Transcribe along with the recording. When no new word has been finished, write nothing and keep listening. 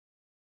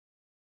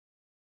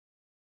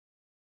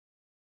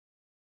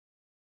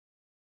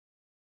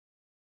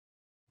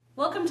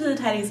Welcome to the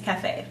Tidings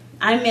Cafe.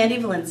 I'm Mandy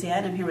Valencia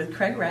and I'm here with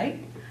Craig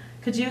Wright.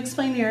 Could you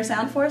explain your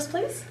sound for us,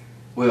 please?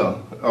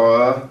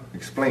 Well,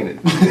 explain it.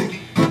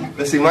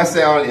 Let's see, my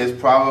sound is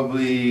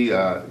probably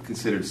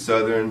considered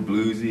southern,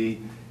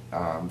 bluesy,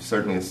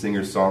 certainly a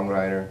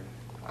singer-songwriter.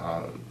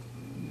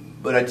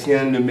 But I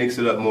tend to mix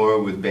it up more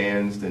with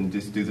bands than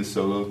just do the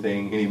solo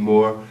thing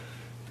anymore.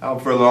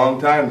 For a long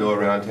time, though,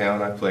 around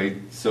town, I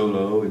played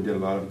solo and did a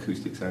lot of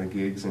acoustic kind of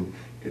gigs, and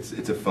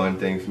it's a fun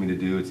thing for me to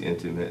do. It's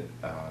intimate.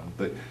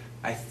 But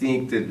I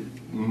think that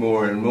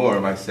more and more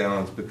my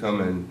sound's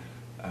becoming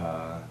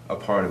a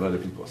part of other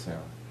people's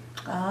sound.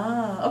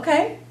 Ah,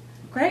 okay.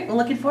 Great. We're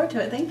looking forward to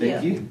it. Thank you.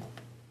 Thank you.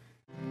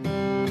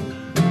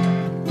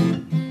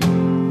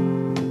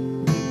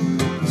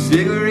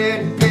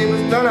 Cigarette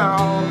papers done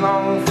all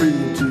long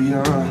free too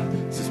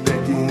young.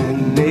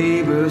 Suspecting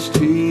neighbor's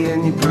tree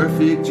and your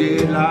perfect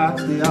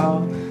dreadlocks,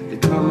 they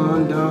come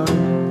undone.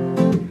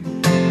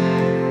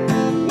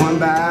 One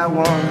by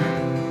one.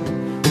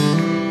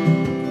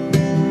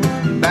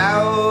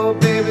 Bow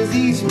babies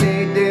each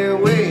made their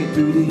way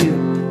through the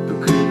hill. The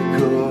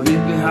critical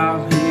hippie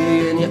hop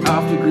here and you're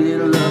off the grid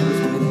lovers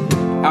with it.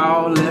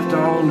 All left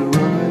on the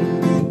run.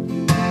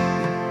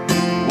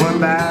 One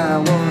by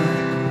one.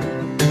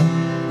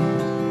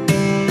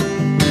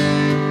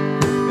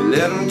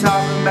 Let them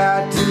talk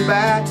about two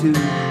by two.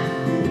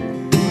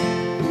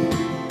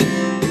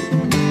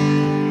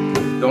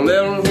 Don't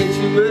let them hit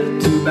you with a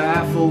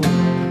 2x4.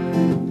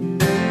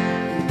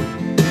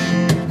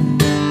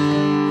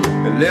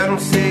 And let them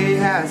say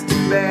how it's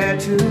too bad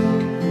to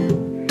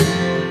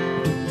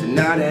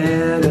not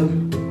add up.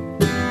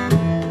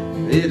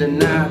 It'll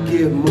not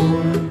give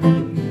more.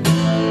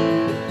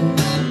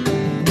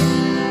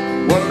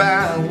 One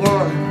by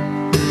one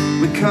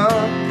we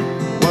come.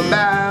 One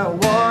by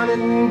one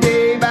and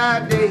day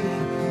by day,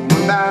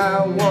 one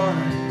by one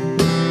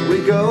we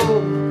go,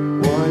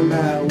 one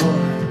by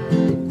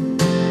one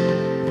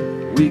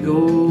we go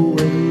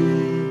away.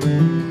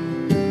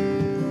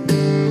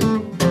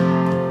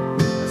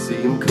 I see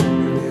them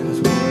coming in as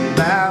one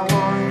by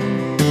one,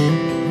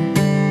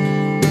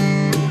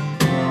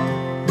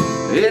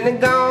 and they're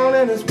gone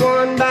and it's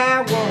one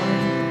by one.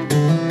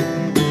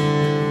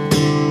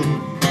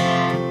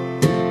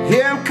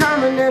 Here I'm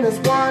coming and it's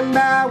one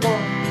by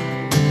one.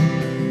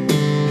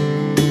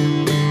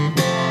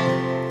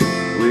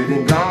 We've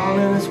been gone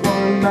and it's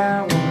one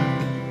by one.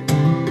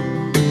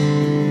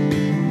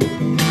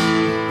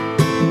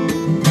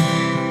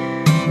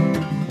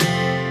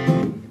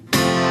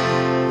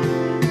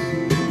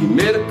 Your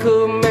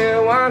medical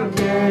marijuana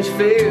marriage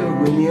failed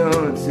when your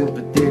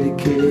unsympathetic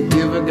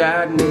caregiver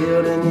got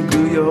nailed and you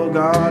grew your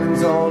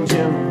gardens all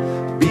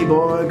gentle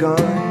b-boy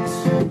guns.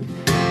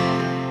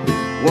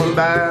 One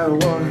by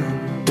one.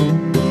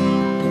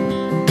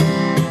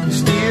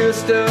 Steel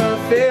stuff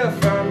fell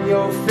from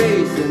your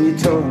face and your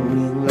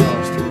tongue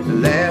lost the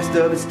last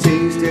of its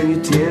taste, and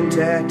your 10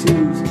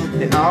 tattoos,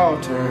 they all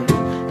turned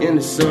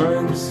into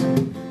sons.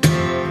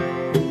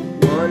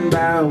 One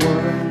by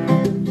one.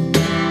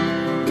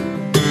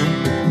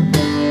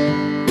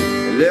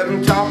 And let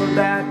them talk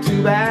about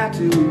 2 by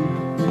 2.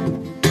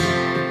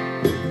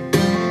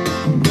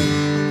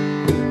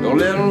 Don't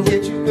let them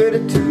hit you with a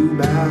 2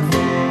 by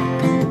 4.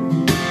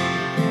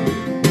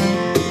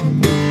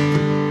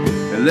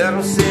 And let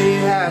them say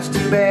how it's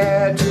too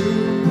bad to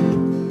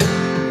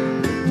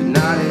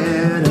not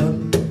add up,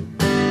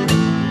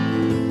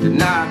 to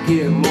not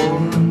get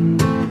more.